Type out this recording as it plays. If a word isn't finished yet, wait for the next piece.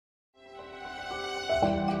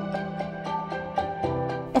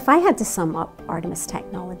If I had to sum up Artemis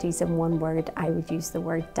Technologies in one word, I would use the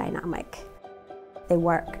word dynamic. They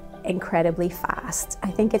work incredibly fast. I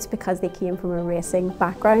think it's because they came from a racing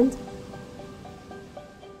background.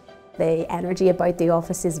 The energy about the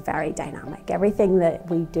office is very dynamic. Everything that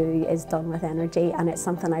we do is done with energy, and it's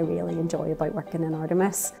something I really enjoy about working in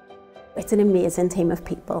Artemis. It's an amazing team of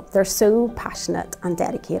people. They're so passionate and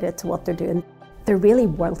dedicated to what they're doing. They're really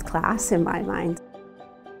world class in my mind.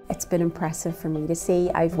 It's been impressive for me to see.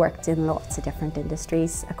 I've worked in lots of different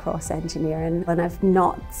industries across engineering, and I've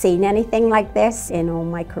not seen anything like this in all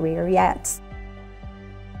my career yet.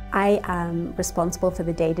 I am responsible for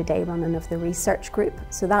the day-to-day running of the research group,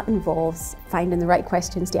 so that involves finding the right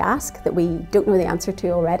questions to ask that we don't know the answer to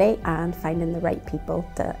already, and finding the right people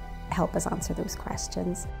to help us answer those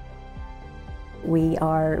questions. We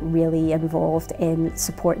are really involved in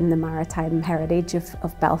supporting the maritime heritage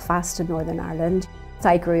of Belfast and Northern Ireland.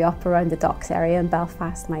 I grew up around the docks area in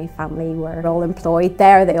Belfast. My family were all employed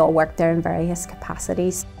there. They all worked there in various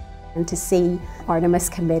capacities. And to see Artemis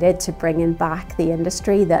committed to bringing back the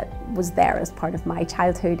industry that was there as part of my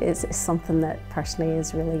childhood is something that personally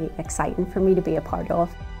is really exciting for me to be a part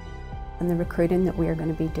of. And the recruiting that we're going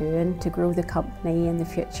to be doing to grow the company in the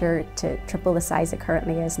future to triple the size it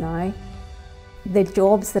currently is now. The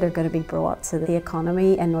jobs that are going to be brought to the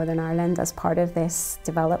economy in Northern Ireland as part of this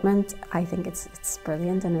development, I think it's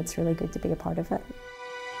brilliant, and it's really good to be a part of it.